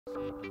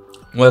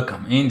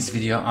Welcome. In this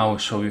video I will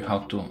show you how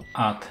to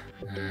add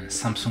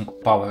Samsung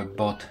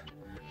POWERbot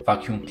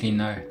vacuum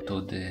cleaner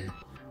to the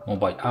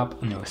mobile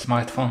app on your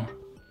smartphone.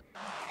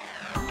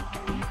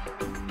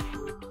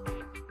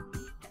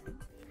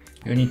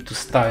 You need to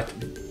start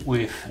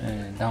with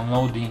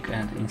downloading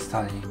and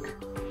installing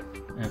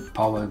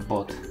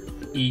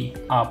POWERbot-e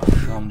app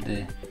from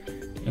the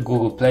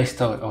Google Play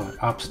Store or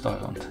App Store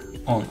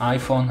on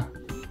iPhone.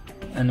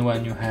 And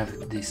when you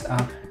have this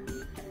app,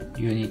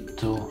 you need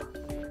to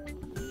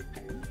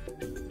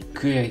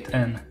create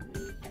an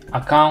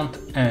account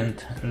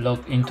and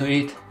log into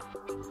it,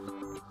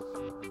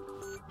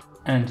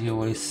 and you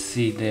will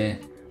see the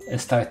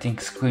starting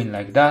screen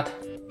like that,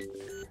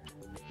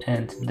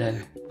 and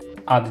the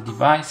add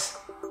device.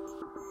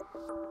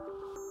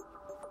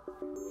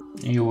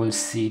 You will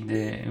see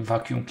the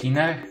vacuum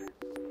cleaner,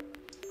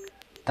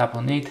 tap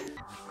on it,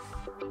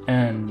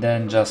 and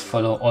then just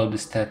follow all the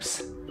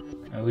steps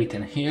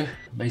written here.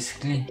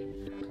 Basically,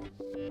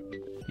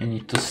 you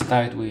need to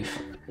start with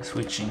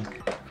switching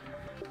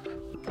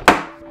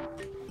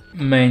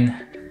main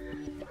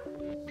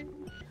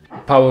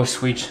power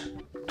switch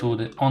to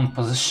the on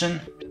position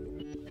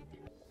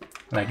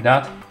like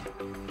that,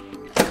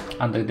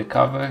 under the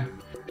cover,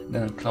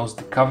 then close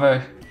the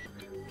cover,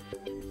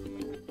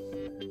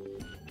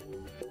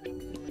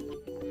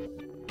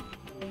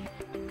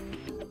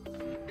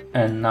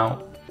 and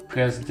now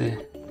press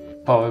the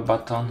power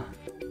button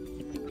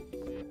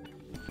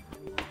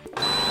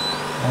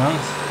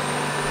once.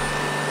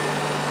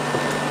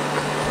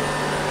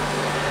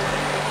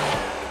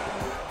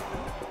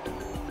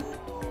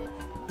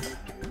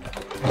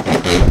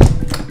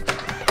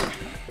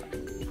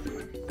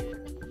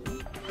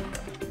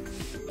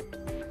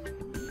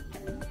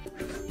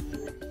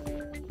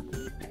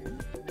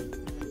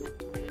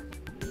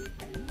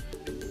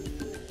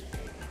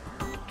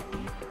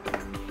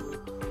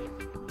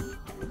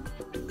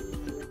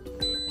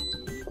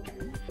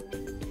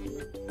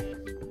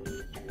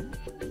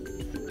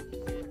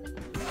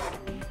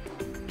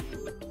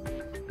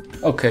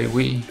 Okay,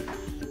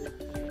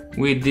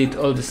 we did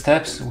all the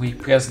steps. We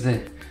press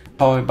the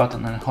power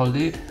button and hold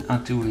it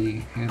until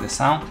we hear the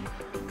sound.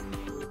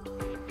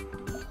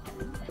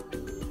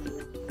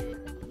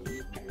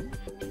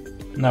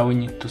 Now we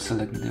need to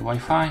select the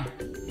Wi-Fi,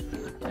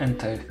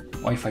 enter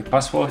Wi-Fi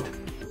password.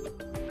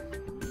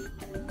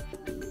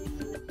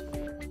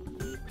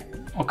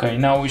 Okay,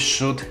 now we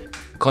should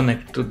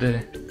connect to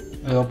the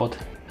robot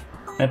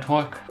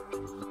network,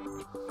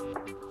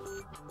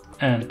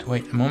 and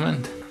wait a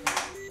moment.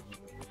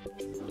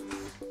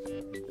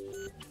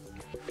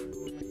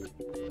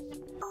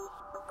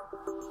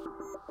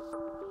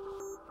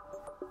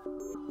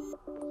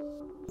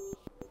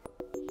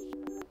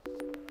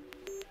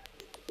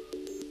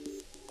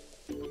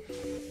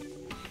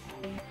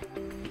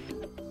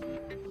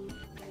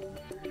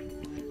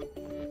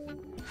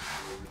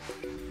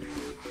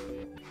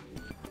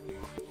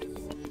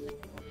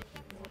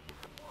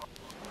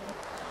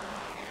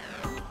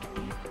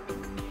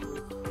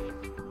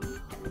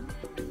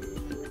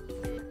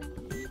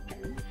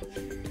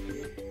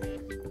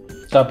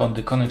 Tap on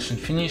the connection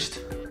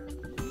finished.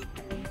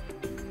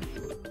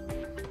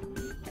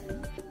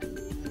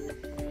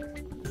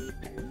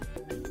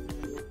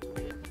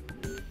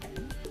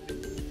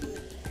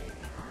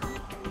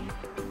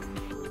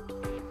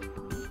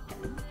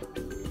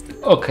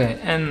 Okay,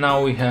 and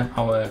now we have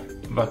our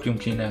vacuum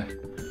cleaner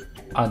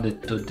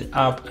added to the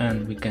app,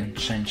 and we can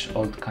change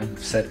all kinds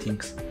of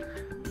settings,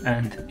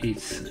 and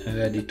it's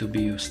ready to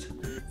be used.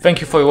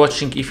 Thank you for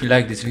watching. If you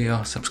like this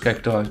video,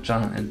 subscribe to our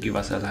channel and give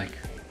us a like.